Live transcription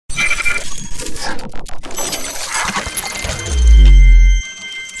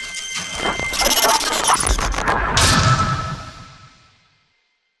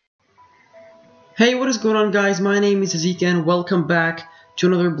What is going on, guys? My name is Hazeeq and welcome back to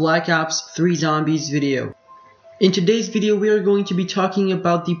another Black Ops 3 Zombies video. In today's video we are going to be talking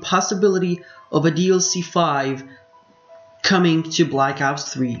about the possibility of a DLC 5 coming to Black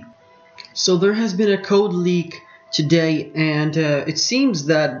Ops 3. So there has been a code leak today, and it seems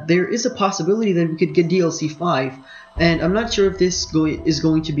that there is a possibility that we could get DLC 5, and I'm not sure if this is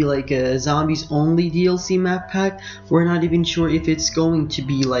going to be like a zombies only DLC map pack. We're not even sure if it's going to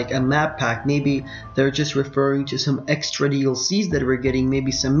be like a map pack. Maybe they're just referring to some extra DLCs that we're getting,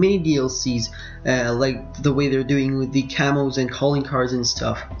 maybe some mini DLCs, like the way they're doing with the camos and calling cards and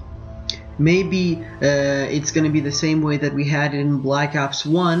stuff. Maybe it's going to be the same way that we had it in Black Ops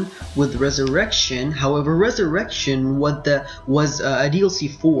 1 with Resurrection. However, Resurrection was a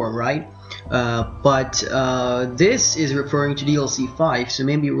DLC 4, right? But this is referring to DLC 5, so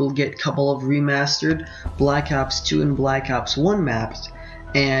maybe we'll get a couple of remastered Black Ops 2 and Black Ops 1 maps,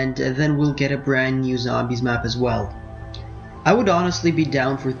 and then we'll get a brand new Zombies map as well. I would honestly be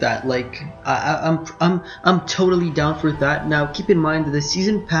down for that. Like, I'm totally down for that. Now, keep in mind that the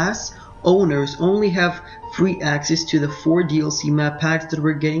Season Pass owners only have free access to the 4 DLC map packs that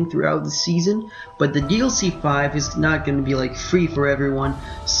we're getting throughout the season, but the DLC 5 is not going to be like free for everyone,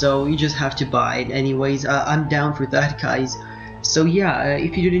 so you just have to buy it anyways. I'm down for that, guys. So yeah,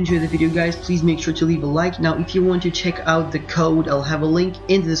 if you did enjoy the video, guys, please make sure to leave a like. Now, if you want to check out the code, I'll have a link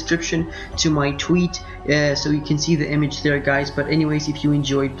in the description to my tweet, so you can see the image there, guys. But anyways, if you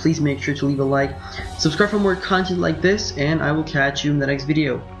enjoyed, please make sure to leave a like, subscribe for more content like this, and I will catch you in the next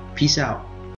video. Peace out.